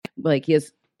Like he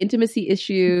has intimacy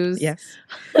issues. Yes.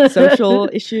 Social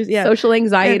issues. Yeah. Social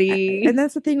anxiety. And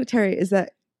that's the thing with Terry is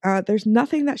that there's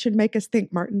nothing that should make us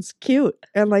think Martin's cute.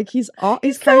 And like he's so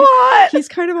kind hot. of, he's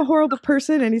kind of a horrible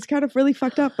person and he's kind of really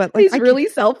fucked up. But like he's really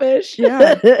selfish.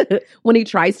 Yeah. When he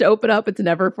tries to open up, it's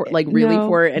never for like really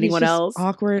for anyone he's just else.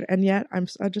 Awkward. And yet I'm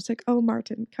just like, oh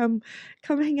Martin, come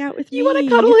hang out with me. You want to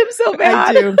cuddle him so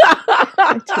bad.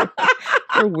 I do.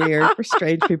 We're weird. We're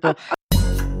strange people.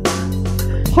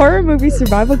 Horror Movie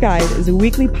Survival Guide is a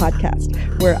weekly podcast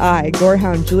where I,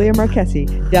 gorehound Julia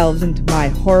Marchesi, delves into my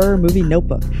horror movie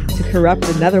notebook to corrupt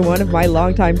another one of my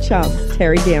longtime chums,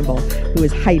 Terry Gamble, who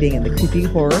is hiding in the creepy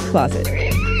horror closet.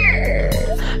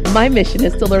 My mission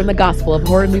is to learn the gospel of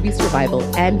horror movie survival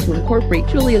and to incorporate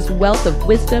Julia's wealth of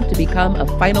wisdom to become a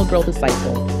final girl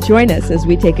disciple. Join us as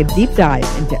we take a deep dive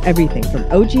into everything from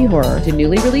OG horror to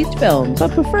newly released films,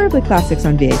 but preferably classics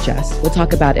on VHS. We'll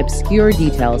talk about obscure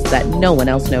details that no one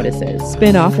else notices.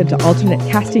 Spin off into alternate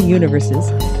casting universes,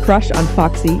 crush on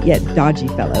foxy yet dodgy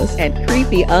fellows, and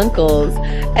creepy uncles,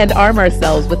 and arm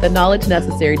ourselves with the knowledge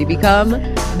necessary to become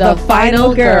the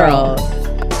final girl.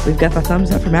 We've got the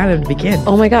thumbs up from Adam to begin.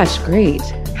 Oh my gosh, great.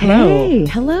 Hello. Hey,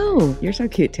 hello. You're so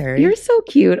cute, Terry. You're so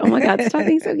cute. Oh my God, stop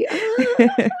being so cute.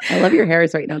 I love your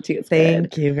hairs right now, too. It's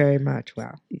Thank you very much.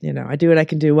 Wow. You know, I do what I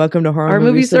can do. Welcome to Horror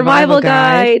Movie Survival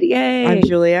Guide. Yay. I'm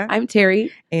Julia. I'm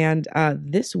Terry. And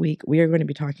this week, we are going to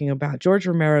be talking about George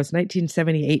Romero's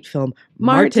 1978 film,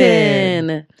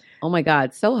 Martin. Oh my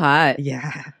God, so hot.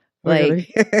 Yeah.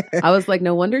 Like, I was like,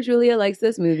 no wonder Julia likes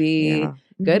this movie. Yeah.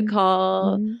 Good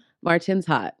call. Mm-hmm. Martin's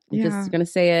hot. I'm Yeah. just going to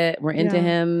say it. We're into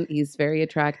him. He's very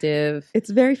attractive. It's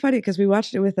very funny because we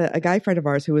watched it with a guy friend of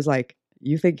ours who was like,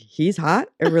 you think he's hot?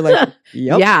 And we're like,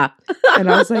 yep. Yeah. And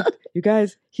I was like, you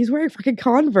guys, he's wearing fucking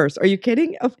Converse. Are you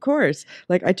kidding? Of course.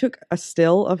 Like I took a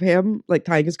still of him like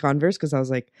tying his Converse because I was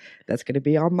like, that's going to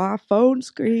be on my phone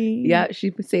screen. Yeah,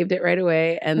 she saved it right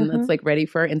away. And it's like ready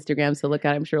for our Instagram. So look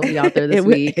at it. I'm sure it'll be out there this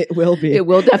week. It will be. It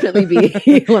will definitely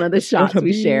be one of the shots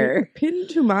we share.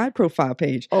 Pinned to my profile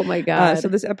page. Oh my God. So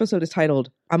this episode is titled,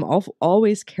 I'm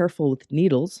always careful with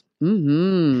needles.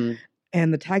 Mm-hmm.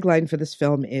 And the tagline for this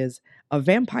film is, a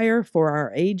vampire for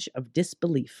our age of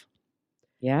disbelief.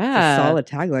 Yeah. It's a solid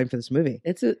tagline for this movie.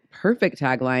 It's a perfect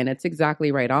tagline. It's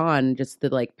exactly right on. Just the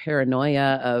like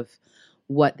paranoia of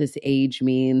what this age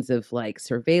means of like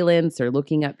surveillance or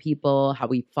looking at people, how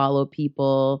we follow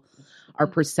people, our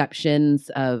perceptions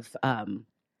of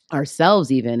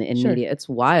ourselves even in media. It's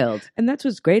wild. And that's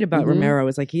what's great about Romero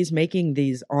is like he's making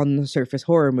these on the surface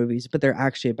horror movies, but they're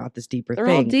actually about this deeper they're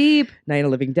thing. All deep. Night of the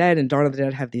Living Dead and Dawn of the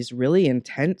Dead have these really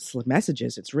intense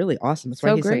messages. It's really awesome. That's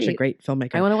why he's such a great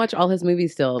filmmaker. I want to watch all his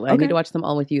movies still. I need to watch them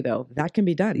all with you though. That can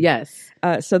be done. Yes.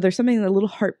 So there's something a little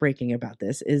heartbreaking about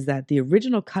this is that the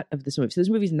original cut of this movie, so this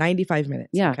movie's 95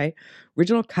 minutes. Yeah. Okay.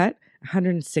 Original cut,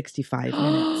 165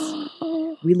 minutes.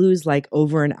 We lose like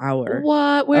over an hour.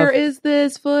 What? Where is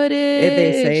this footage?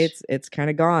 They say it's kind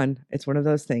of gone. It's one of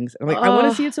those things. I'm like, I want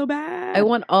to see it so bad. I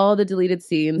want all the deleted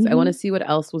scenes. I want to see what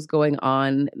else was going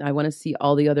on. I want to see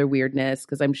all the other weirdness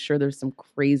because I'm sure there's some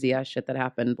crazy ass shit that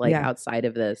happened like outside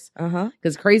of this.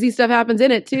 Because crazy stuff happens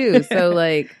in it too. So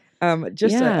like, a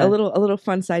little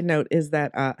fun side note is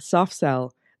that Soft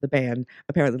Cell, the band,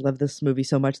 apparently loved this movie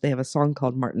so much they have a song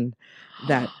called Martin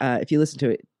that if you listen to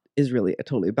it, is really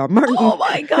totally about Martin. Oh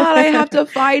my God, I have to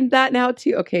find that now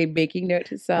too. Okay, making note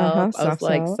to self. I was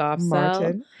like, Soft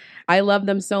Martin. Cell. I love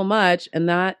them so much, and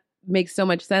that makes so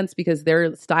much sense because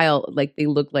their style, like they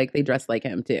look like they dress like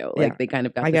him too. Like they kind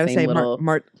of got. I gotta say,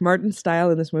 Martin's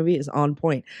style in this movie is on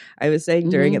point. I was saying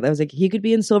during it, I was like, he could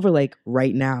be in Silver Lake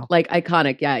right now. Like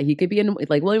iconic, yeah. He could be in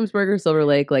like Williamsburg or Silver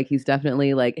Lake. Like he's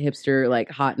definitely like hipster, like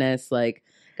hotness, like.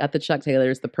 Got the Chuck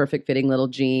Taylors, the perfect fitting little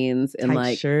jeans, and tight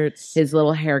like shirts, his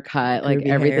little haircut, like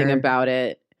everything hair. About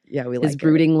it. Yeah, we like his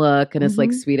brooding look and his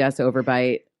like sweet ass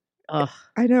overbite. Ugh.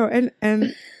 I know,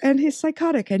 and he's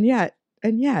psychotic, and yet,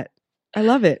 I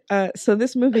love it. So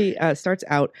this movie starts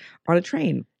out on a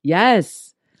train.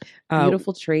 Yes,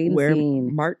 beautiful train where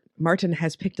scene. Martin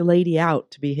has picked a lady out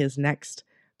to be his next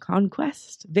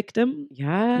conquest victim.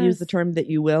 Yeah, use the term that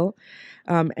you will.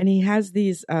 And he has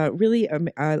these really,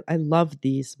 I love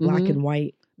these black and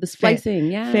white, the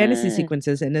splicing, fantasy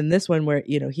sequences. And in this one where,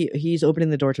 you know, he's opening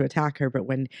the door to attack her, but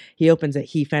when he opens it,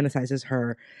 he fantasizes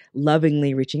her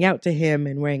lovingly reaching out to him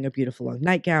and wearing a beautiful long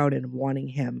nightgown and wanting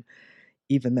him,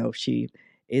 even though she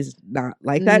is not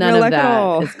like that. None in real of life that at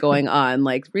all. is going on.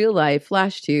 Like real life,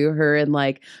 flash to her in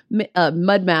like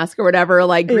mud mask or whatever,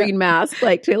 like green mask,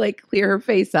 like to like clear her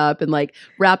face up and like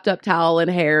wrapped up towel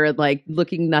and hair and like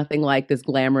looking nothing like this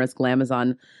glamorous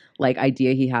glamazon like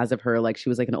idea he has of her, like she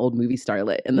was like an old movie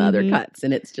starlet in the other cuts,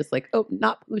 and it's just like, oh,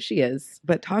 not who she is.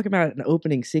 But talk about an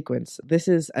opening sequence. This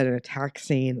is an attack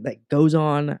scene that goes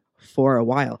on for a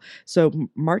while. So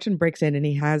Martin breaks in and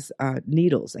he has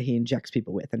needles that he injects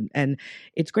people with, and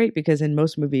it's great because in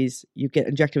most movies you get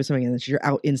injected with something and then you're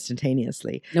out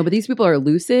instantaneously. No, but these people are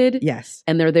lucid. Yes,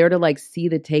 and they're there to like see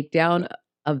the takedown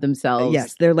of themselves.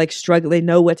 Yes, they're like struggling. They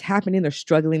know what's happening. They're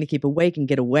struggling to keep awake and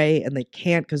get away, and they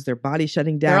can't because their body's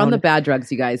shutting down. They're on the bad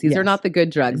drugs, you guys. These are Yes. not the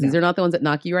good drugs. No. These are not the ones that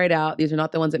knock you right out. These are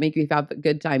not the ones that make you have a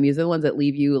good time. These are the ones that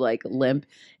leave you like limp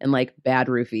and like bad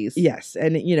roofies. Yes,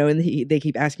 and they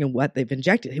keep asking him what they've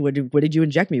injected. What did you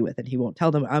inject me with? And he won't tell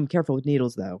them. I'm careful with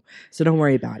needles though, so don't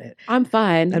worry about it. I'm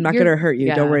fine. I'm not going to hurt you.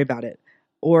 yeah. Don't worry about it.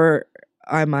 Or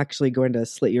I'm actually going to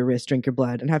slit your wrist, drink your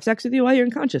blood, and have sex with you while you're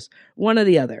unconscious. One or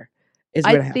the other is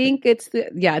going to I happen. think it's the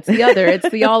other. It's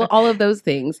the all of those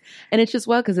things. And it's just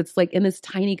because it's like in this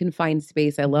tiny confined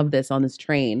space. I love this on this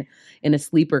train in a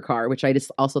sleeper car, which I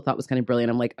just also thought was kind of brilliant.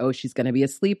 I'm like, oh, she's going to be a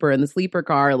sleeper in the sleeper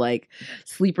car, like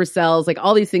sleeper cells, like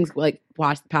all these things like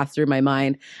passed through my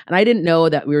mind. And I didn't know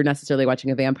that we were necessarily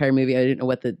watching a vampire movie. I didn't know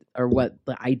what the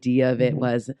idea of it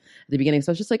was at the beginning.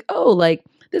 So I was just like, oh, like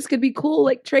this could be cool,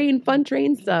 like fun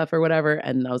train stuff or whatever.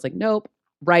 And I was like, nope,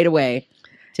 right away.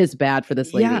 'Tis bad for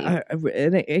this lady. Yeah,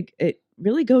 and it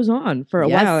really goes on for a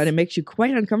Yes. while, and it makes you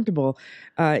quite uncomfortable.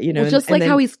 Well, just and like then-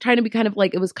 how he's trying to be kind of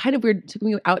like, it was kind of weird. Took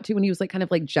me out to when he was like kind of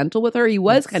like gentle with her. He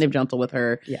was Yes. kind of gentle with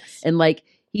her, yes, and like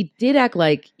he did act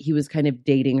like he was kind of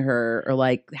dating her or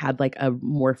like had like a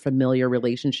more familiar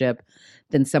relationship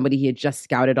than somebody he had just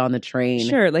scouted on the train.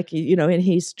 sure, like and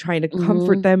he's trying to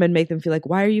comfort Mhm. them and make them feel like,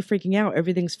 why are you freaking out?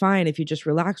 Everything's fine. If you just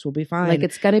relax, we'll be fine. Like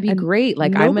it's gonna be And great.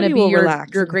 Like I'm gonna nobody be will your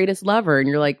relax. greatest lover, and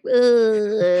you're like,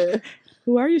 ugh.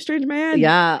 Who are you, strange man?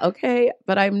 Yeah, okay,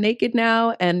 but I'm naked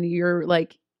now, and you're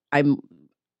like, I'm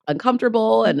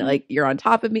uncomfortable, and Mhm. like you're on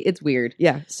top of me. It's weird.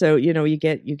 Yeah, so you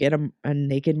get a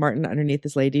naked Martin underneath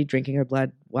this lady drinking her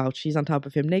blood while she's on top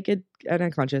of him, naked and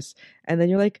unconscious, and then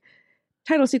you're like,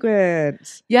 title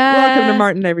sequence. Yeah, Welcome to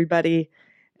Martin, everybody.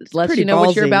 It's Lets pretty you know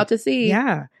what you're ballsy. about to see.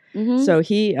 Yeah. Mhm. So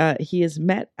he is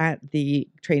met at the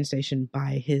train station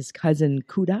by his cousin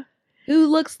Kuda. Who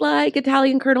looks like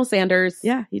Italian Colonel Sanders?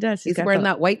 Yeah, he does. he's got wearing the-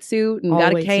 that white suit and all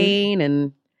got a white suit. cane,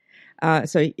 and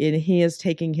he is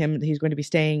taking him. He's going to be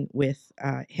staying with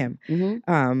him.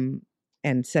 mhm.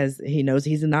 And says he knows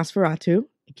he's a Nosferatu.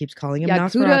 He keeps calling him yeah,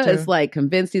 Nosferatu. Kuda is like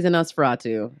convinced he's a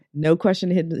Nosferatu. No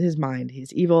question in his mind.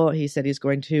 He's evil. He said he's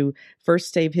going to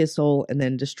first save his soul and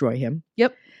then destroy him.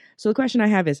 Yep. So the question I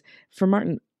have is, for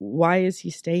Martin, why is he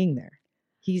staying there?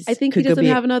 I think he doesn't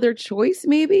have another choice,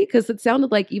 maybe, because it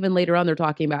sounded like even later on they're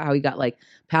talking about how he got like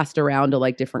passed around to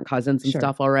like different cousins and Sure.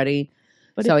 stuff already.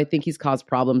 But So I think he's caused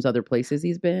problems other places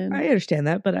he's been. I understand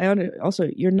that, but also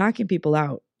you're knocking people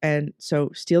out, and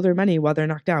so steal their money while they're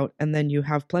knocked out, and then you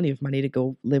have plenty of money to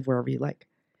go live wherever you like.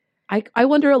 I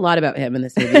wonder a lot about him in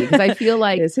this movie because I feel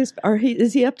like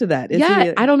Is he up to that?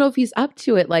 I don't know if he's up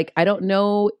to it. Like, I don't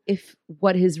know if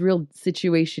what his real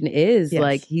situation is. Yes.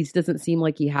 Like, he doesn't seem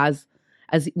like he has,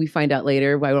 as we find out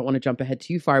later. I don't want to jump ahead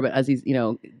too far, but as he's,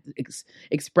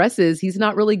 expresses, he's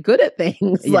not really good at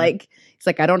things. Yeah. Like, it's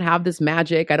like, I don't have this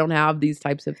magic. I don't have these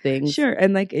types of things. Sure,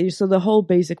 and so the whole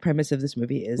basic premise of this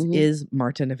movie is: Mhm. is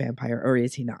Martin a vampire or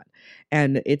is he not?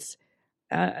 And it's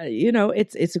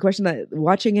it's a question that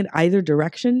watching in either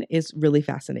direction is really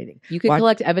fascinating. You can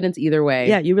collect evidence either way.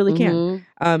 Yeah, you really can. Mhm.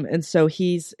 And so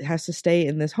has to stay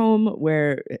in this home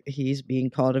where he's being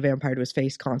called a vampire to his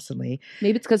face constantly.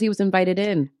 Maybe it's because he was invited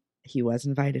in. He was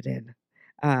invited in,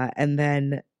 and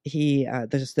then he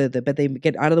but they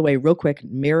get out of the way real quick.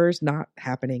 Mirrors not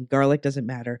happening. Garlic doesn't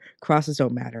matter. Crosses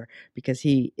don't matter because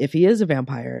if he is a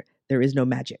vampire, there is no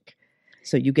magic.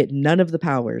 So you get none of the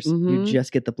powers. You Mhm.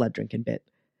 just get the blood drinking bit.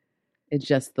 It's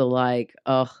just the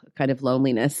kind of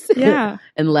loneliness. Yeah,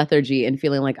 and lethargy and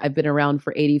feeling like I've been around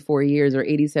for 84 years or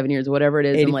 87 years, whatever it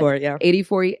is. 84. And like, Yeah,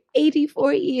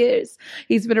 84 years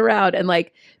he's been around, and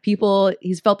like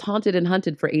he's felt haunted and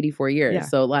hunted for 84 years. Yeah.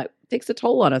 So like takes a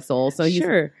toll on a soul. So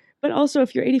sure. But also,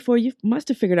 if you're 84, you must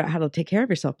have figured out how to take care of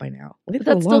yourself by now. but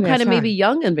that's still kind of maybe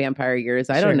young in vampire years.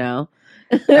 I Sure. don't know.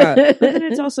 But then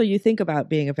it's also, you think about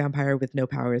being a vampire with no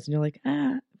powers, and you're like,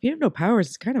 if you have no powers,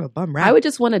 it's kind of a bum rap. I would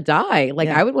just want to die. Like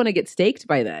Yeah. I would want to get staked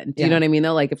by then. Do you Yeah. know what I mean?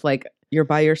 Though, like if like, You're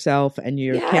by yourself and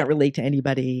you Yeah. can't relate to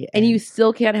anybody. and you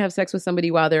still can't have sex with somebody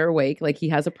while they're awake. Like he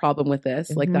has a problem with this.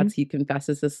 Like Mhm. he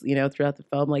confesses this, throughout the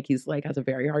film. Like he's like has a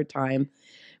very hard time.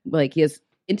 Like he has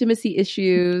intimacy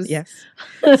issues. Yes.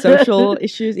 Social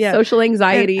issues. Yeah. Social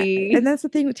anxiety. And that's the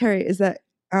thing with Terry is that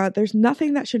there's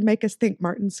nothing that should make us think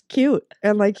Martin's cute,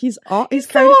 and like he's so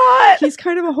kind of hot. he's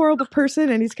kind of a horrible person,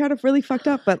 and he's kind of really fucked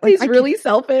up. But like He's really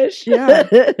selfish. Yeah.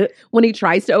 When he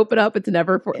tries to open up, it's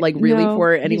never for really No,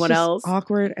 for he's anyone just else.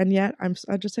 awkward, and yet I'm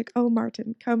just like, oh,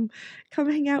 Martin, come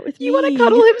hang out with me. You want to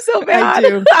cuddle him so bad.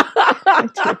 I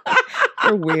do.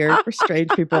 We're weird. We're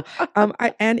strange people.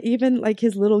 And even like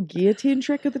his little guillotine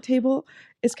trick at the table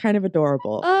is kind of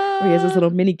adorable. Where he has this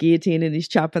little mini guillotine and he's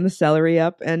chopping the celery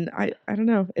up, and I don't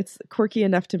know, it's quirky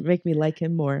enough to make me like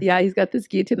him more. Yeah, he's got this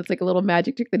guillotine that's like a little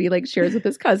magic trick that he like shares with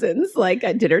his cousins, like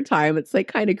at dinner time. It's like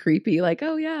kind of creepy. Like,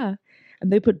 oh yeah.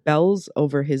 And they put bells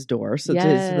over his door so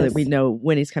that we know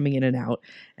when he's coming in and out.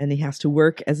 And he has to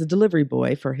work as a delivery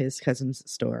boy for his cousin's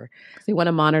store. So they want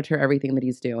to monitor everything that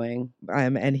he's doing.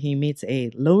 And he meets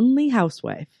a lonely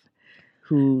housewife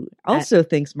who also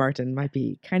thinks Martin might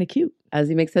be kind of cute. As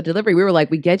he makes that delivery, we were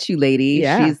like, we get you, lady.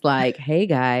 Yeah. She's like, hey,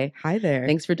 guy. Hi there.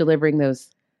 Thanks for delivering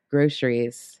those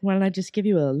groceries. Why don't I just give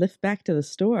you a lift back to the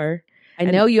store? I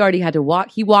know you already had to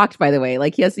walk. He walked, by the way.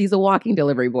 Like, he's a walking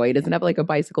delivery boy. He doesn't have like a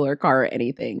bicycle or a car or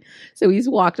anything. So he's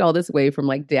walked all this way from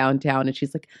like downtown. And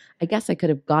she's like, I guess I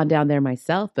could have gone down there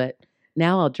myself, but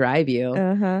now I'll drive you.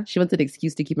 Uh-huh. She wants an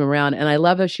excuse to keep him around. And I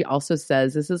love how she also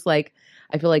says, this is like,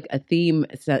 I feel like a theme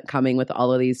coming with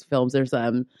all of these films. There's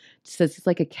says it's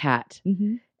like a cat.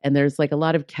 Mm-hmm. And there's like a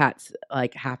lot of cats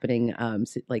like happening,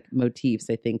 like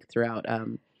motifs, I think, throughout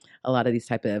a lot of these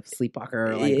type of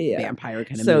sleepwalker or like vampire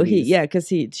kind of movies. Because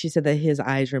she said that his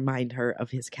eyes remind her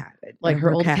of his cat. Like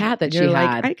her old cat that she had.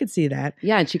 Like, I could see that.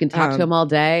 Yeah, and she can talk to him all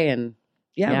day and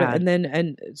Yeah.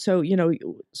 So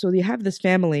you have this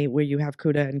family where you have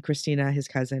Kuda and Christina, his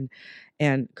cousin,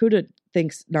 and Kuda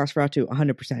thinks Nosferatu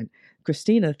 100%.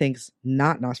 Christina thinks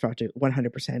not Nosferatu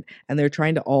 100%, and they're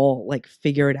trying to all like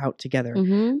figure it out together.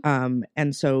 Mm-hmm.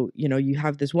 And so you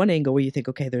have this one angle where you think,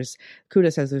 okay,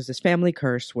 Kuda says there's this family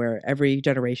curse where every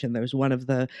generation there's one of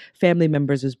the family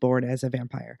members is born as a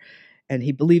vampire. And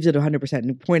he believes it 100%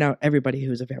 and point out everybody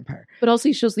who's a vampire. But also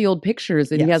he shows the old pictures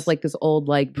and he has like this old,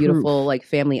 like beautiful, like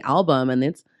family album. And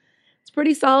it's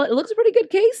pretty solid. It looks a pretty good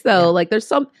case though. Yeah. Like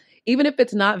there's even if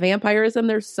it's not vampirism,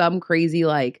 there's some crazy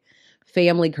like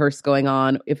family curse going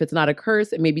on. If it's not a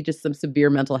curse, it may be just some severe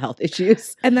mental health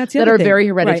issues. And that's that are very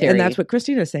hereditary. Right. And that's what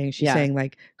Christina's saying. She's saying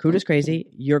like, Kuda's crazy,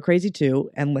 you're crazy too,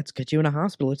 and let's get you in a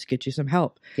hospital. Let's get you some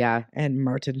help. Yeah. And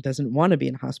Martin doesn't want to be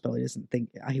in a hospital. He doesn't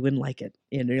think he wouldn't like it.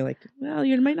 And you're like, well,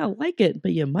 you might not like it,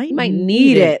 but you might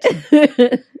need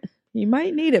it. You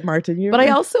might need it, Martin. But I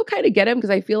also kind of get him because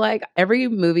I feel like every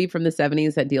movie from the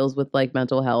 70s that deals with like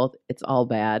mental health, it's all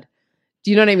bad. Do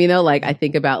you know what I mean though? Like I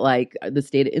think about like the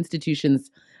state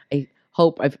institutions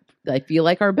I feel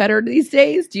like are better these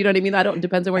days. Do you know what I mean? It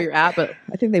depends on where you're at, but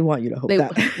I think they want you to hope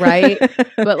that. Right?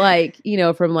 But like,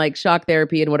 from like shock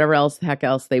therapy and whatever else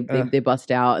they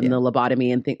bust out and the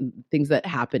lobotomy and things that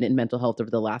happen in mental health over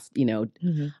the last,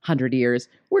 100 years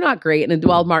were not great. And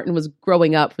while Martin was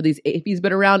growing up if he's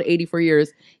been around 84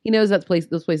 years, he knows those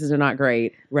places are not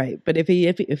great. Right. But if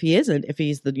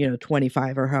he's the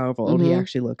 25 or however old he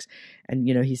actually looks, and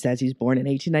he says he's born in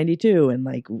 1892, and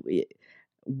like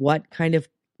what kind of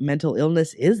mental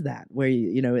illness is that where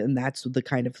and that's the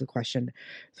kind of the question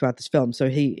throughout this film. So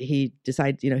he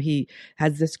decides he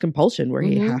has this compulsion where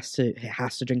he has to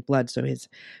drink blood, so he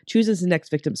chooses his next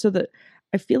victim. So that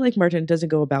I feel like Martin doesn't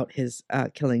go about his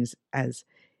killings as,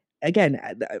 again,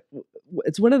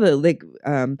 it's one of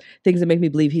the things that make me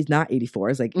believe he's not 84.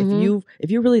 It's like if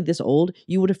you're really this old,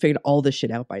 you would have figured all this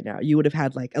shit out by now. You would have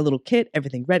had like a little kit,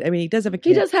 everything ready. I mean, he does have a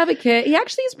kit. He does have a kit. He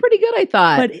actually is pretty good, I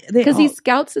thought, because he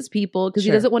scouts his people because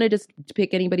he doesn't want to just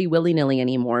pick anybody willy nilly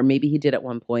anymore. Maybe he did at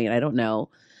one point. I don't know.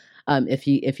 If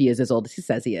he is as old as he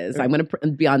says he is, I'm gonna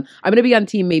be on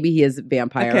team. Maybe he is a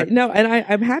vampire. Okay, no, and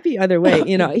I'm happy either way.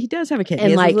 He does have a kit, and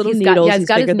he like he's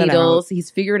got his needles.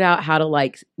 He's figured out how to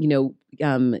like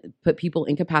put people,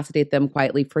 incapacitate them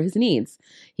quietly for his needs.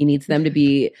 He needs them to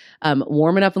be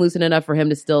warm enough and loosened enough for him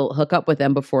to still hook up with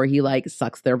them before he like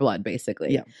sucks their blood,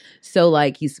 basically. Yeah. So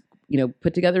like he's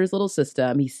put together his little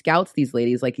system. He scouts these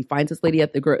ladies. Like he finds this lady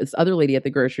this other lady at the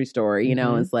grocery store. And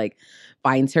is like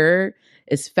finds her,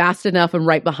 is fast enough and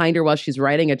right behind her while she's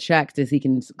writing a check so he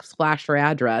can splash her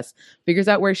address, figures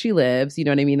out where she lives. You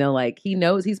know what I mean? They're like, he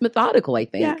knows, he's methodical, I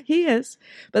think. Yeah, he is.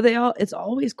 But it's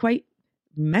always quite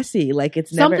messy. Like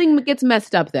it's something gets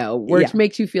messed up though, which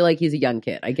makes you feel like he's a young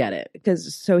kid. I get it.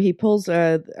 Because so he pulls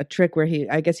a trick where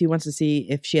I guess he wants to see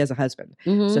if she has a husband.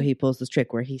 So he pulls this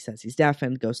trick where he says he's deaf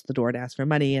and goes to the door to ask for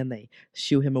money, and they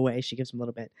shoo him away. She gives him a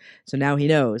little bit. So now he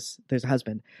knows there's a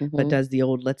husband, but does the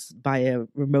old let's buy a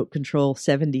remote control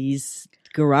 70s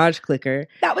garage clicker.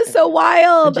 That was so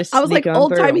wild. Just I was like, sneak on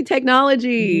old timey through.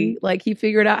 technology. Like he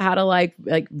figured out how to like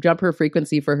jump her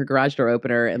frequency for her garage door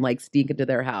opener and like sneak into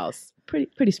their house.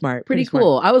 Pretty smart. Pretty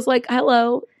cool. I was like,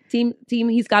 hello, team.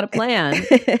 He's got a plan.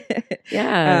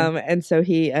 Yeah. And so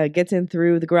he gets in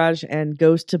through the garage and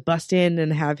goes to bust in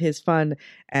and have his fun.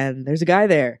 And there's a guy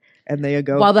there. And they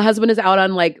go while the husband is out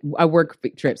on like a work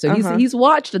trip. So Uh-huh. he's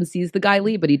watched and sees the guy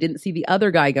leave, but he didn't see the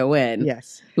other guy go in.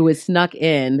 Yes. Who was snuck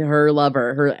in, her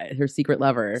lover, her secret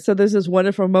lover. So there's this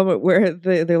wonderful moment where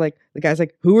they're like, the guy's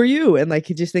like, "Who are you?" And like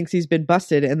he just thinks he's been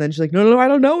busted, and then she's like, "No, I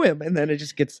don't know him." And then it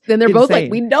just gets Then they're both insane.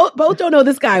 like, we both don't know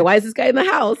this guy. Why is this guy in the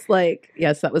house? Like,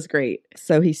 yes, that was great.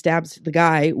 So he stabs the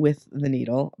guy with the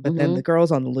needle, but then Mhm. the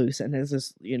girl's on the loose, and there's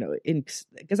this,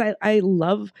 because I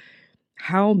love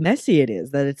how messy it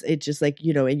is that it's just like,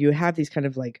 and you have these kind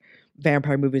of like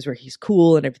vampire movies where he's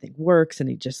cool and everything works and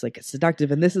he just like is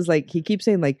seductive, and this is like he keeps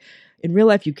saying like in real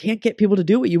life you can't get people to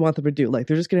do what you want them to do, like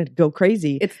they're just gonna go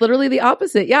crazy. It's literally the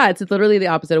opposite. Yeah, it's literally the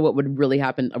opposite of what would really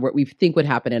happen, or what we think would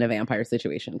happen in a vampire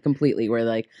situation completely, where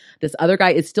like this other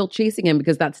guy is still chasing him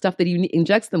because that stuff that he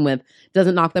injects them with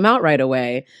doesn't knock them out right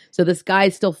away. So this guy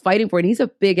is still fighting for it. And he's a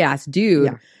big ass dude.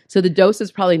 Yeah. So the dose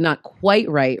is probably not quite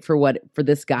right for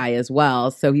this guy as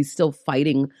well. So he's still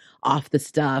fighting off the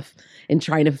stuff and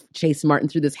trying to chase Martin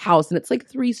through this house. And it's like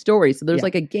 3 stories. So there's Yeah.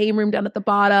 like a game room down at the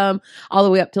bottom, all the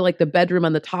way up to like the bedroom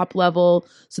on the top level.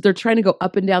 So they're trying to go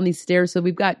up and down these stairs. So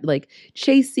we've got like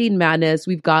chase scene madness.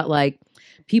 We've got like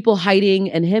people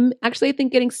hiding, and him actually, I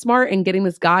think, getting smart and getting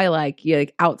this guy like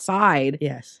outside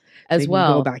Yes. as They can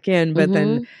well. go back in, but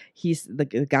then Mhm.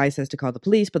 the guy says to call the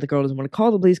police, but the girl doesn't want to call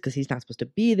the police because he's not supposed to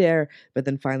be there. But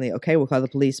then finally, okay, we'll call the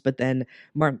police. But then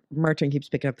Martin keeps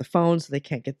picking up the phone, so they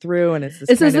can't get through, and it's this.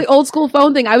 This is the old school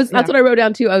phone thing. That's Yeah. what I wrote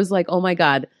down too. I was like, oh my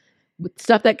God, with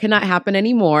stuff that cannot happen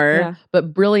anymore, Yeah.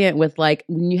 but brilliant with like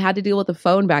when you had to deal with the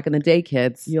phone back in the day,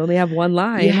 kids. You only have one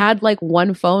line. You had like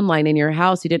one phone line in your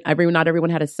house. Not everyone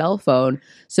had a cell phone.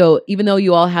 So even though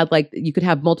you all had like, you could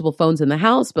have multiple phones in the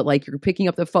house, but like you're picking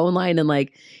up the phone line and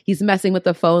like he's messing with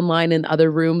the phone line in other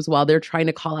rooms while they're trying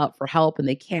to call out for help and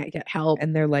they can't get help.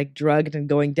 and they're like drugged and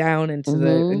going down into the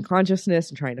Mhm. unconsciousness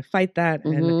and trying to fight that.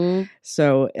 And Mhm.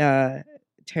 so,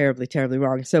 terribly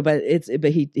wrong. So, but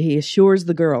he assures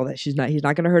the girl that he's not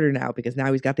going to hurt her now because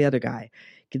now he's got the other guy,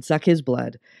 can suck his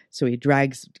blood. So he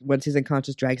once he's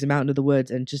unconscious, drags him out into the woods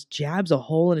and just jabs a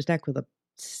hole in his neck with a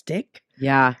stick.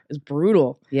 Yeah. It's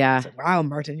brutal. Yeah. It's like, wow,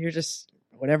 Martin, you're just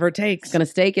whatever it takes. It's going to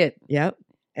stake it. Yep.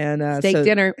 And Steak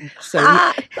dinner. So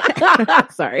he-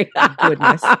 Sorry.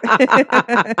 Goodness.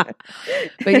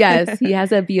 But yes, he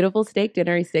has a beautiful steak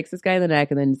dinner. He stakes this guy in the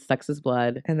neck and then sucks his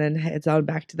blood. and then heads on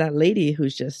back to that lady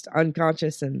who's just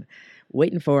unconscious and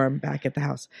waiting for him back at the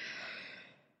house.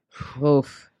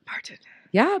 Oof. Martin.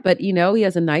 Yeah, but he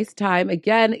has a nice time.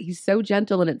 Again, he's so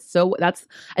gentle and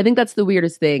I think that's the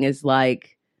weirdest thing is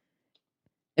like,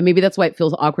 and maybe that's why it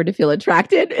feels awkward to feel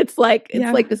attracted. It's like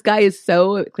this guy is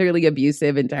so clearly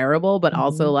abusive and terrible, but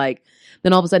also like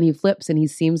then all of a sudden he flips and he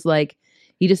seems like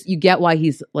you get why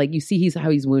he's like, you see how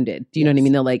he's wounded. Do you know what I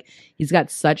mean? They're like, he's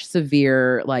got such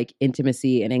severe like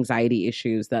intimacy and anxiety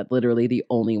issues that literally the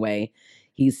only way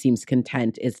he seems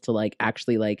content is to like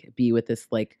actually like be with this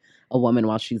like a woman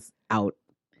while she's out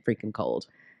freaking cold.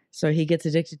 So he gets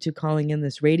addicted to calling in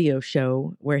this radio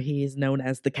show where he is known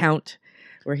as the Count,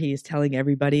 where he is telling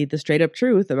everybody the straight up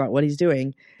truth about what he's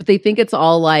doing. But they think it's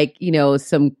all like,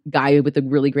 some guy with a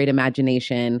really great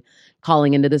imagination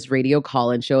calling into this radio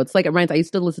call-in show. It's like, it reminds, I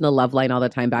used to listen to Loveline all the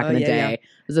time back in the day. Yeah. I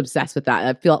was obsessed with that.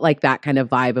 I felt like that kind of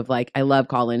vibe of like, I love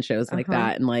call-in shows like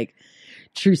that and like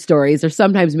true stories or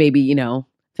sometimes maybe,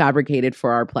 fabricated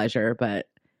for our pleasure. But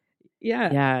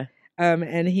yeah.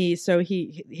 And he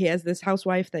has this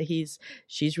housewife that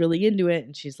she's really into it,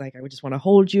 and she's like, I would just want to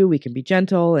hold you, we can be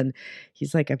gentle. And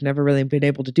he's like, I've never really been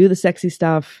able to do the sexy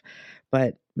stuff,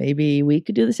 but maybe we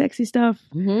could do the sexy stuff.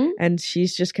 Mm-hmm. And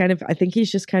she's just I think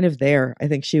he's just kind of there. I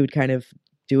think she would kind of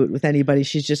do it with anybody.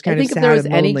 She's just kind of sad. I think if there was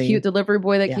and any lonely. cute delivery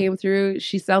boy that came through,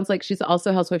 she sounds like she's also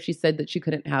a housewife. She said that she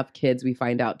couldn't have kids, we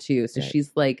find out too. So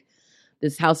she's like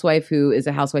this housewife who is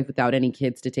a housewife without any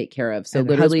kids to take care of. So and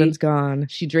literally, the husband's gone.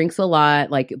 She drinks a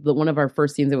lot. Like one of our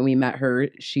first scenes that when we met her,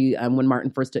 she when Martin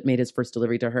first made his first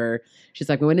delivery to her, she's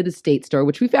like, we went to the state store,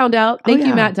 which we found out. Thank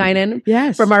you, Matt Dynan.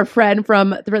 Yes, from our friend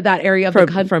from that area of the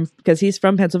country, because he's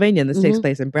from Pennsylvania, and this takes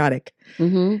place in Braddock.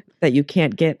 Mm-hmm. That you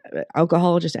can't get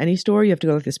alcohol just any store. You have to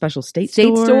go to like the special state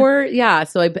store. Yeah.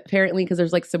 So apparently, because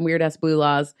there's like some weird ass blue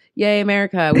laws. Yay,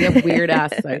 America! We have weird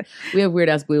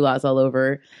ass blue laws all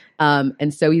over.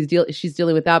 And so she's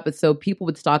dealing with that. But so people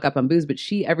would stock up on booze, but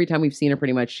every time we've seen her,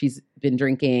 pretty much she's been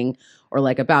drinking or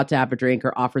like about to have a drink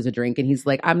or offers a drink, and he's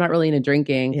like, I'm not really into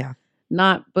drinking. Yeah.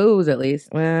 Not booze, at least.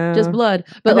 Well, Just blood.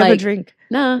 But I never like, drink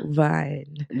nah.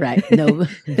 wine. Right. No,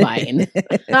 wine.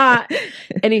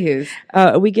 Anywho's.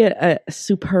 We get a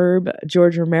superb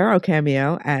George Romero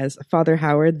cameo as Father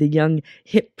Howard, the young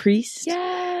hip priest.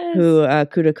 Yes. Who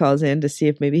Kuda calls in to see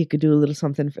if maybe he could do a little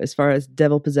something as far as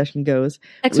devil possession goes.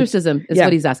 Exorcism is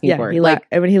what he's asking for.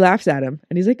 And when he laughs at him,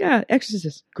 and he's like,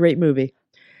 Exorcist, great movie.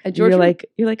 And you're like,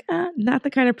 not the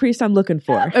kind of priest I'm looking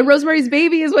for. And Rosemary's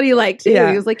Baby is what he liked too.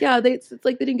 Yeah. He was like, it's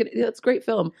like they didn't get it. It's a great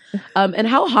film. And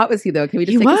how hot was he though? Can we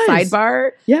just take a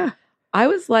sidebar? Yeah. I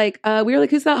was like, we were like,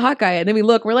 who's that hot guy? And then we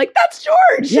look, we're like, that's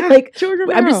George. Yeah, like George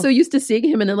Romero. I'm just so used to seeing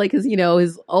him in like his,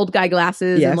 his old guy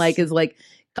glasses and like his like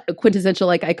quintessential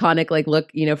like iconic like look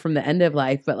from the End of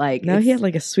Life, but like now he had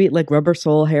like a sweet like rubber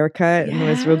sole haircut and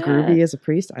was real groovy as a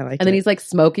priest. I like and then he's like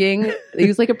smoking. He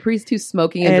was like a priest who's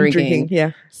smoking and drinking.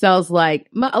 Yeah, sounds like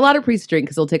a lot of priests drink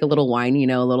because they'll take a little wine,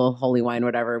 a little holy wine,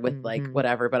 whatever, with like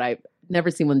whatever. But I've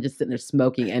never seen one just sitting there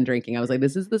smoking and drinking. I was like,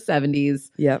 this is the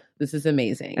 70s. Yep, this is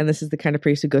amazing. And this is the kind of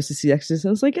priest who goes to see Exorcist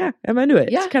and is like, yeah, I'm into it.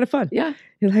 Yeah, it's kind of fun. Yeah,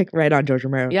 you're like right on, George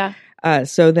Romero. Yeah.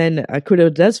 So then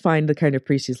Kudo does find the kind of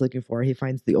priest he's looking for. He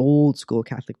finds the old school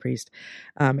Catholic priest.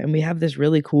 And we have this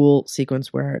really cool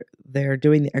sequence where they're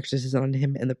doing the exorcism on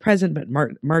him in the present, but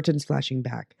Martin's flashing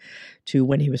back to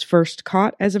when he was first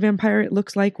caught as a vampire, it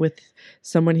looks like, with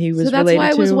someone he was related to. So that's why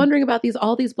I was wondering about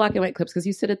all these black and white clips, because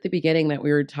you said at the beginning that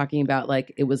we were talking about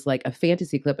like it was like a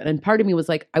fantasy clip. And part of me was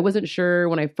like, I wasn't sure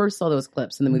when I first saw those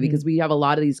clips in the movie, because we have a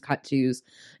lot of these cut tos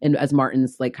and as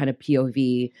Martin's like kind of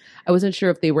POV. I wasn't sure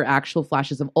if they were actual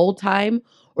flashes of old time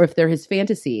or if they're his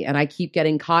fantasy. And I keep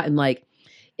getting caught in like,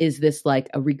 is this like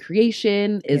a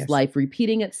recreation? Is life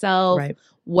repeating itself? Right.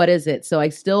 What is it? So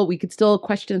we could still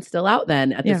question still out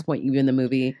then at this point, even in the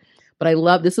movie. But I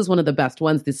love, this is one of the best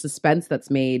ones, the suspense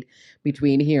that's made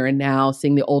between here and now,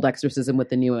 seeing the old exorcism with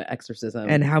the new exorcism.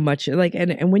 And how much, like,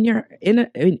 and when you're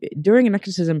during an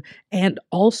exorcism and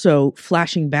also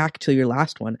flashing back to your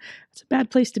last one, it's a bad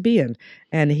place to be in.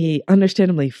 And he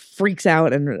understandably freaks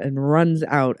out and runs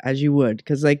out, as you would.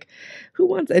 Because, like, who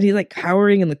wants, and he's like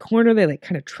cowering in the corner. They like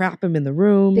kind of trap him in the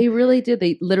room. They really did.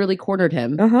 They literally cornered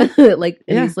him.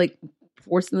 He's like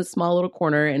forced in this small little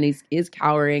corner, and he is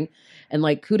cowering. And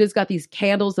like Kuda's got these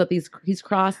candles that he's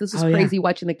crossed. This is crazy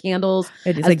watching the candles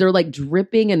as like, they're like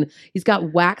dripping, and he's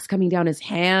got wax coming down his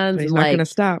hands. But he's and, not like, going to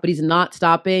stop. But he's not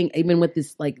stopping, even with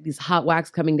this like these hot wax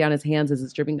coming down his hands as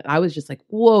it's dripping. I was just like,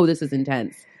 whoa, this is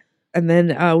intense. And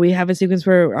then we have a sequence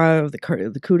where the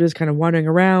Kuda's kind of wandering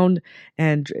around,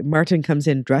 and Martin comes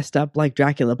in dressed up like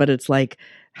Dracula, but it's like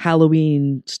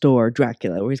Halloween store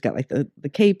Dracula, where he's got like the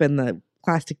cape and the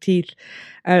plastic teeth.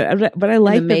 But I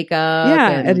like the makeup.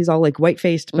 And he's all like white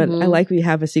faced. But I like we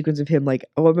have a sequence of him like,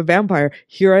 oh, I'm a vampire.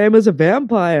 Here I am as a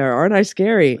vampire. Aren't I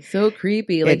scary? So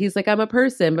creepy. Like he's like, I'm a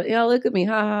person, but look at me.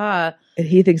 Ha ha ha. And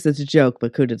he thinks it's a joke,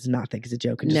 but Kuda does not think it's a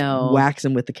joke and just whacks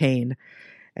him with the cane.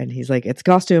 And he's like, it's a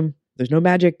costume. There's no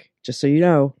magic, just so you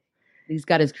know. He's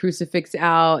got his crucifix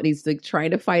out, and he's like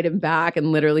trying to fight him back.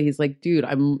 And literally, he's like, "Dude,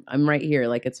 I'm right here.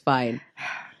 Like, it's fine."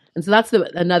 And so that's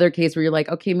another case where you're like,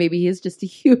 "Okay, maybe he is just a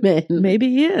human. Maybe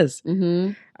he is."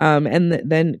 Mm-hmm. And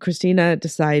then Christina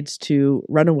decides to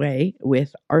run away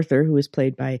with Arthur, who is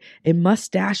played by a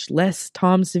mustache-less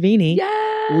Tom Savini.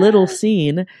 Yeah, little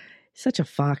scene. Such a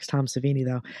fox, Tom Savini,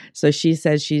 though. So she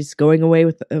says she's going away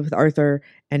with Arthur,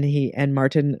 and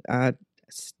Martin.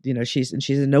 She's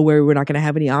in nowhere. We're not going to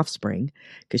have any offspring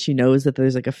because she knows that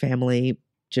there's like a family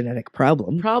genetic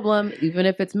problem, even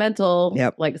if it's mental.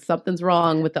 Yep. Like something's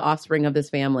wrong with the offspring of this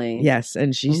family. Yes,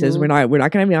 and she says we're not going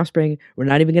to have any offspring. We're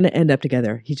not even going to end up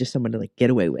together. He's just someone to like get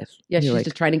away with. Yeah, she's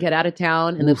just trying to get out of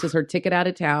town, and this is her ticket out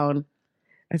of town.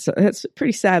 That's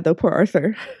pretty sad, though. Poor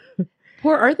Arthur.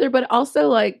 Poor Arthur, but also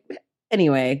like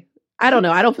anyway. I don't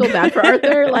know. I don't feel bad for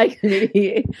Arthur. Like,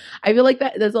 I feel like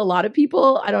that there's a lot of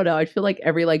people. I don't know. I feel like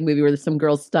every like movie where there's some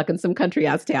girl stuck in some country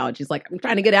ass town. She's like, I'm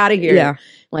trying to get out of here. Yeah.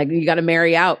 Like you got to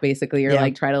marry out basically, or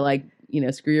like try to like,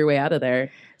 screw your way out of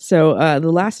there. So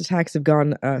the last attacks have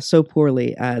gone so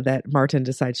poorly that Martin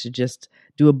decides to just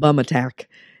do a bum attack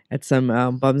at some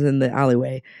bums in the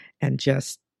alleyway and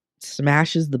just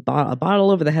smashes a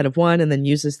bottle over the head of one, and then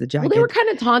uses the giant. Well, they were kind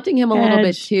of taunting him a little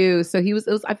bit too, so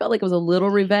I felt like it was a little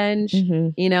revenge,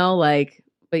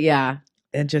 but yeah,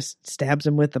 and just stabs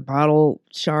him with the bottle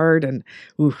shard, and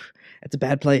oof, it's a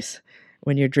bad place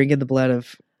when you're drinking the blood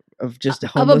of just a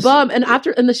homeless, of a bum,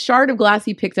 and the shard of glass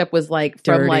he picked up was like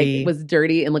dirty. Was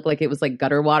dirty and looked like it was like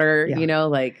gutter water,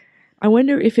 like. I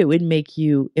wonder if it would make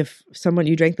you, if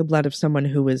you drank the blood of someone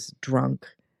who was drunk,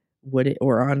 would it,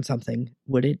 or on something,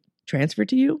 would it transfer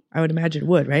to you? I would imagine it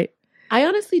would, right? I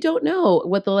honestly don't know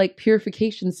what the like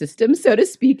purification system, so to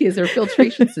speak, is, or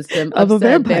filtration system Of a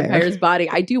said vampire. vampire's body.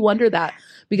 I do wonder that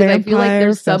because I feel like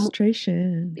there's some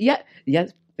frustration.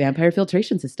 yes, vampire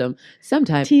filtration system.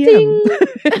 Sometimes TM.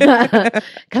 ding!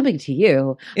 Coming to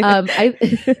you. I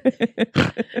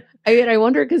mean, I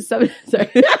wonder because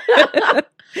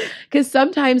because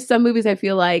sometimes some movies I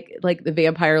feel like the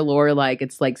vampire lore, like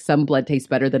it's like some blood tastes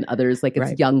better than others. Like it's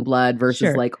Right. young blood versus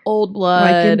Sure. like old blood.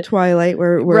 Like in Twilight,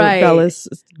 where Right. Bella's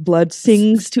blood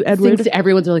sings to Edward. Things to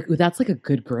everyone's like, ooh, that's like a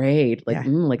good grade. Like,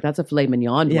 Yeah. like that's a filet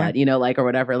mignon Yeah. blood, you know, like or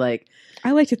whatever. Like,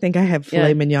 I like to think I have filet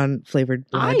Yeah. mignon flavored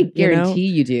blood. I guarantee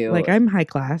you do. Like I'm high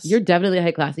class. You're definitely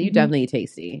high class. You Mhm. definitely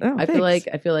tasty. Oh, I feel thanks.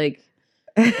 like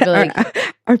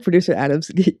our producer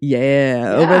Adams,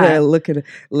 yeah, over there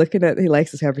looking at. He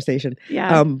likes this conversation.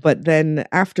 yeah, But then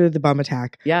after the bomb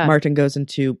attack, yeah. Martin breaks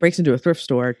into a thrift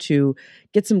store to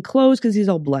get some clothes because he's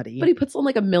all bloody. But he puts on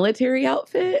like a military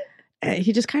outfit.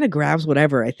 He just kind of grabs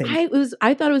whatever, I think.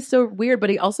 I thought it was so weird, but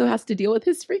he also has to deal with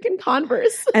his freaking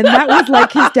Converse. And that was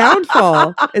like his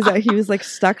downfall, is that he was like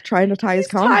stuck trying to tie his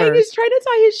Converse. He's trying to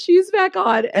tie his shoes back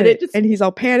on, and he's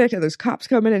all panicked, and there's cops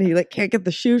coming, and he like can't get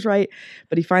the shoes right,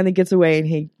 but he finally gets away, and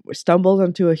he stumbles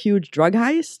onto a huge drug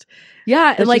heist. yeah,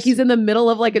 and That's like just- he's in the middle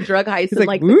of like a drug heist, He's and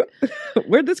like, like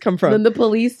where'd this come from? then the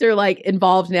police are like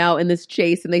involved now in this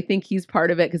chase, and they think he's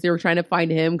part of it because they were trying to find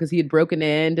him because he had broken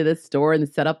into this store and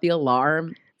set up the alarm.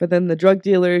 But then the drug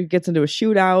dealer gets into a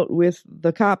shootout with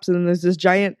the cops, and then there's this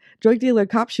giant drug dealer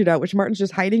cop shootout, which Martin's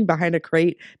just hiding behind a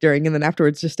crate during, and then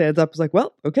afterwards just stands up, is like,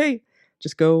 well, okay,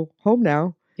 just go home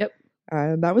now. Yep.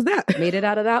 And that was that. Made it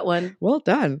out of that one. Well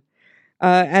done.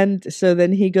 And so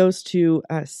then he goes to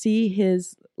see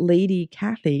his lady,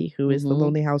 Kathy, who is the Mhm.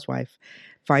 lonely housewife,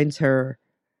 finds her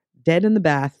dead in the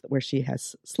bath where she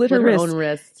has slit her With wrist. own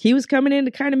wrist. He was coming in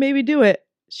to kind of maybe do it.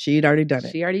 She'd already done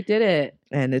it. She already did it.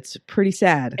 And it's pretty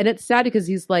sad. And it's sad because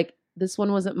he's like, this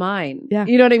one wasn't mine. Yeah.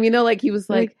 You know what I mean? No, like he was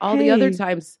like, all the other hey.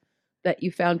 times that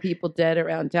you found people dead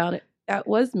around town, that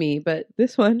was me. But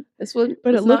This one. this one,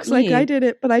 But was it looks not like me. I did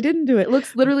it, but I didn't do it. It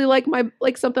looks literally like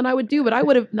something I would do, but I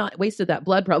would have not wasted that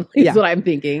blood. Probably Yeah. is what I'm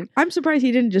thinking. I'm surprised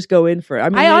he didn't just go in for it. I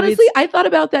mean, I maybe honestly, it's- I thought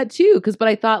about that too, but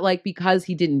I thought like because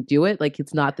he didn't do it, like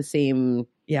it's not the same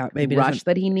yeah, maybe it rush doesn't-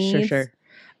 that he needs. Sure.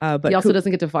 But he also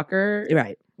doesn't get to fuck her,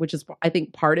 right. which is I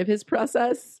think part of his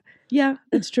process. Yeah,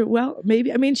 that's true. Well,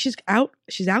 maybe. I mean, she's out.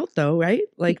 She's out though, right?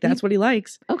 Like that's what he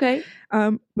likes. Okay,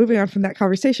 Moving on from that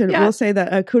conversation, Yeah. we'll say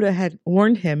that Kuda had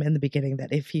warned him in the beginning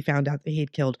that if he found out that he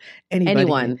had killed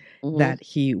anyone Mhm. that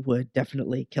he would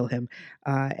definitely kill him.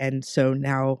 And so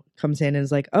now comes in and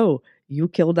is like, "Oh, you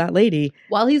killed that lady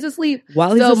while he's asleep.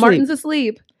 while he's So asleep," Martin's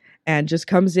asleep. and just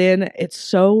comes in. It's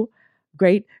so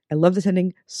great. I love this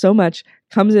ending so much.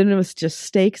 Comes in and just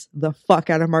stakes the fuck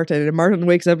out of Martin, and Martin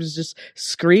wakes up and is just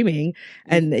screaming,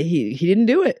 and he didn't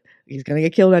do it. He's gonna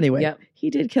get killed anyway. Yep. He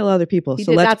did kill other people, He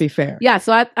so did. let's That's- be fair. Yeah,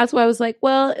 so that's why I was like,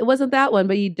 well, it wasn't that one,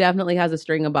 but he definitely has a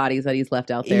string of bodies that he's left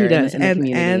out there. He does, in the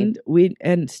community.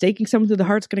 and staking someone through the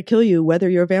heart's going to kill you, whether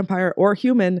you're a vampire or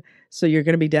human. So you're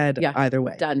going to be dead Yeah. either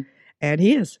way. Done. And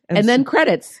he is, And then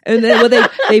credits. well,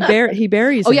 he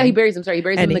buries. Oh yeah, him. he buries him. Sorry, he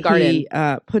buries him And in the garden. he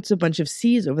puts a bunch of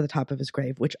seeds over the top of his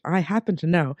grave, which I happen to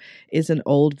know is an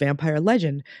old vampire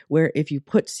legend. Where if you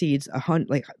put seeds,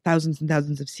 like thousands and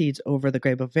thousands of seeds over the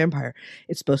grave of a vampire,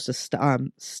 it's supposed to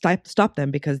stop them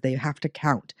because they have to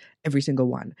count every single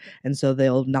one, and so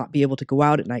they'll not be able to go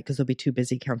out at night because they'll be too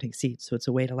busy counting seeds. So it's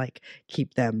a way to like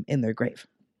keep them in their grave.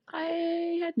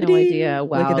 I had no Ding! idea.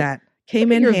 Wow, Look at that.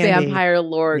 Came in Your handy. vampire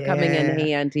lore coming in Yeah.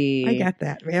 handy. I got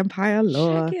that vampire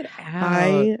lore. Check it out.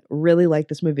 I really like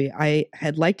this movie. I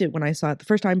had liked it when I saw it the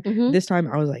first time. Mhm. This time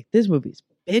I was like, this movie's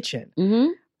bitchin'. Mhm.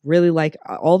 Really like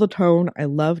all the tone. I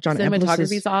love John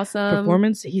Cinematography's Amplis' awesome.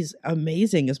 performance. He's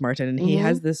amazing as Martin, and he Mhm.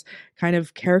 has this kind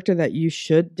of character that you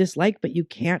should dislike, but you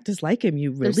can't dislike him. You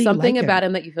really There's something like about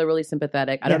him that you feel really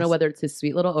sympathetic. I don't know Yes. whether it's his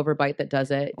sweet little overbite that does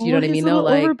it. Do you know what I his mean? Though, little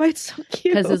like overbite's so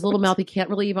cute because his little mouth, he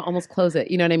can't really even almost close it.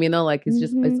 You know what I mean? Though, like it's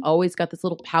just it's Mhm. always got this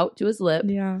little pout to his lip,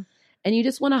 Yeah. and you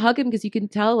just want to hug him because you can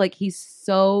tell like he's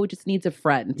so just needs a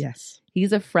friend. Yes.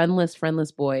 He's a friendless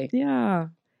boy. Yeah.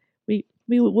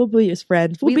 We'll be his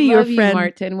friends. We'll We be your love you, friend,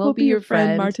 Martin. We'll be your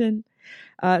friend. Martin.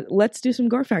 Let's do some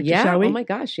gore factor, Yeah. shall we? Oh my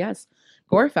gosh. Yes.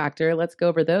 Gore factor. Let's go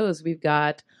over those. We've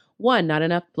got 1, not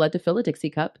enough blood to fill a Dixie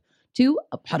cup. 2,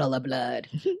 a puddle of blood.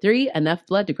 3, enough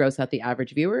blood to gross out the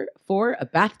average viewer. 4, a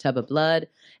bathtub of blood.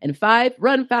 And 5,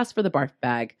 run fast for the barf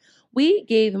bag. We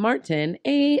gave Martin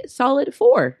a solid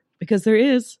 4. Because there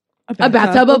is A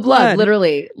bathtub of blood.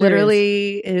 Literally. There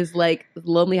Literally his like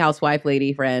lonely housewife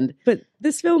lady friend. But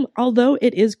this film, although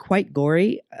it is quite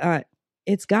gory,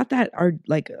 it's got that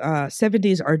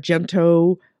 70s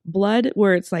Argento blood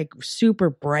where it's like super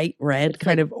bright red, It's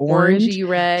kind like of orange. orangey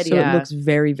red. So Yeah. it looks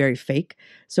very, very fake.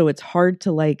 So it's hard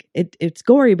to like it's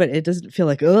gory, but it doesn't feel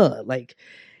like like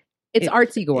It's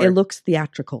artsy gore. it looks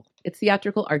theatrical. It's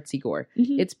theatrical artsy gore.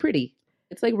 Mhm. It's pretty.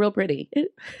 It's like real pretty.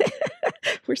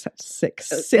 We're such sick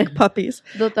puppies.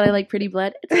 Thought that I like pretty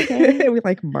blood. It's okay. We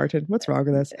like Martin. What's wrong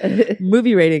with us?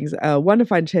 Movie ratings: 1 to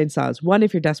find chainsaws, 1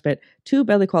 if you're desperate, 2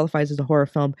 barely qualifies as a horror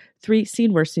film, 3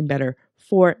 seen worse, seen better,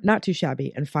 4 not too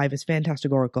shabby, and 5 is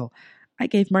fantastigorical. I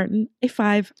gave Martin a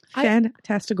 5.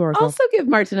 Fantastigorical. Also give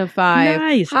Martin a 5.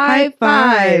 Nice. High High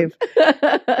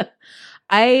five.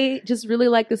 I just really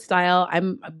like the style.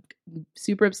 I'm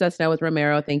super obsessed now with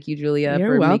Romero. Thank you, Julia,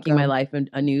 You're for making my welcome. life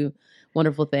a new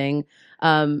wonderful thing.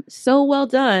 So well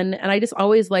done. And I just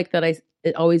always like that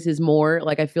it always is more.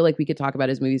 Like I feel like we could talk about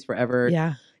his movies forever.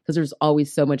 Yeah. Because there's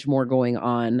always so much more going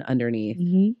on underneath.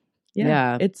 Mhm. Yeah.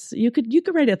 Yeah. It's you could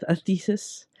write a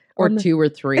thesis Or on the- 2 or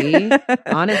 3.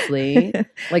 Honestly.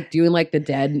 Like doing like the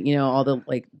Dead, all the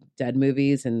like Dead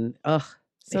movies and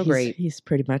so great. He's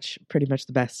pretty much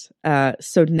the best.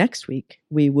 So next week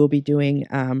we will be doing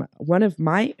one of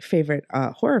my favorite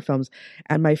horror films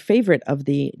and my favorite of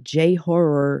the J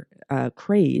horror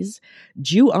craze,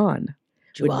 Ju-On.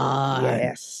 Ju-On.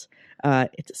 Yes.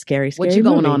 It's a scary What you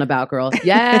going movie. on about, girl?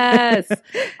 Yes.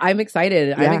 I'm excited.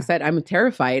 Yeah. I'm excited. I'm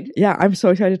terrified. Yeah, I'm so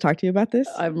excited to talk to you about this.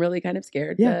 I'm really kind of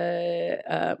scared.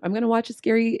 Yeah. I'm going to watch a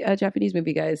scary Japanese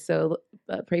movie, guys. So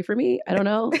pray for me. I don't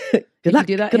know. Good If luck. you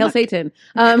do that. Good Hail luck. Satan.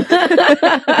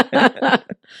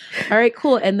 All right,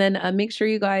 cool. And then make sure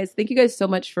thank you guys so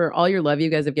much for all your love you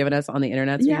guys have given us on the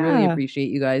internet. We really Yeah. appreciate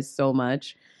you guys so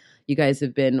much. You guys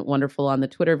have been wonderful on the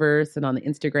Twitterverse and on the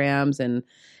Instagrams and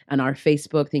our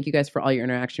Facebook. Thank you guys for all your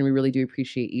interaction. We really do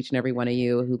appreciate each and every one of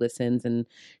you who listens and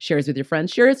shares with your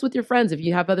friends. Share us with your friends. If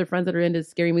you have other friends that are into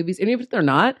scary movies, and even if they're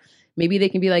not, maybe they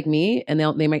can be like me and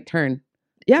they might turn.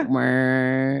 Yeah.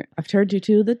 Mwah. I've turned you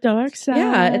to the dark side.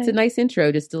 Yeah, it's a nice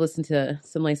intro just to listen to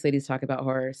some nice ladies talk about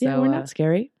horror. So Yeah, we're not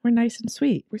scary. We're nice and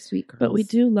sweet. we're sweet girls. But we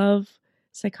do love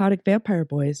psychotic vampire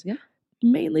boys. Yeah.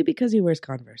 Mainly because he wears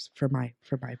Converse for my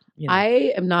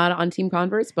I am not on Team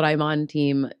Converse, but I'm on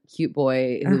Team Cute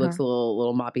Boy who Uh-huh. looks a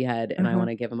little moppy head, and I Uh-huh. want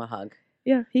to give him a hug.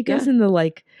 Yeah, he goes in the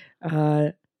like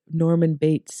Norman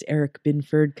Bates, Eric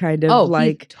Binford kind of He's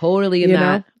like totally in you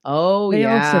that. know, Oh, they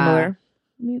yeah. all similar.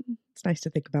 I mean, it's nice to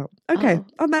think about. Okay, Oh.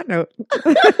 on that note.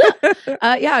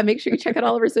 Yeah, make sure you check out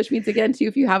all of our social medias again, too,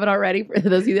 if you haven't already. For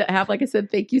those of you that have, like I said,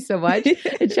 thank you so much.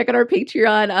 And check out our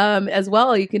Patreon as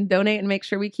well. You can donate and make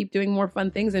sure we keep doing more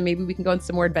fun things, and maybe we can go on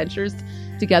some more adventures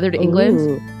together to England.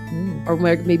 Ooh. Or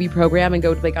maybe program and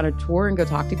go like on a tour and go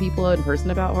talk to people in person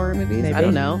about horror movies. Maybe. I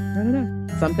don't know. I don't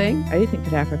know. Something? Anything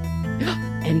could happen.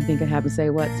 Anything could happen. Say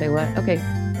what? Say what? Okay.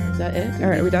 Is that it? All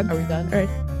right, are we done? Are we done? All right.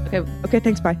 Okay. Okay,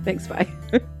 thanks. Bye. Thanks. Bye.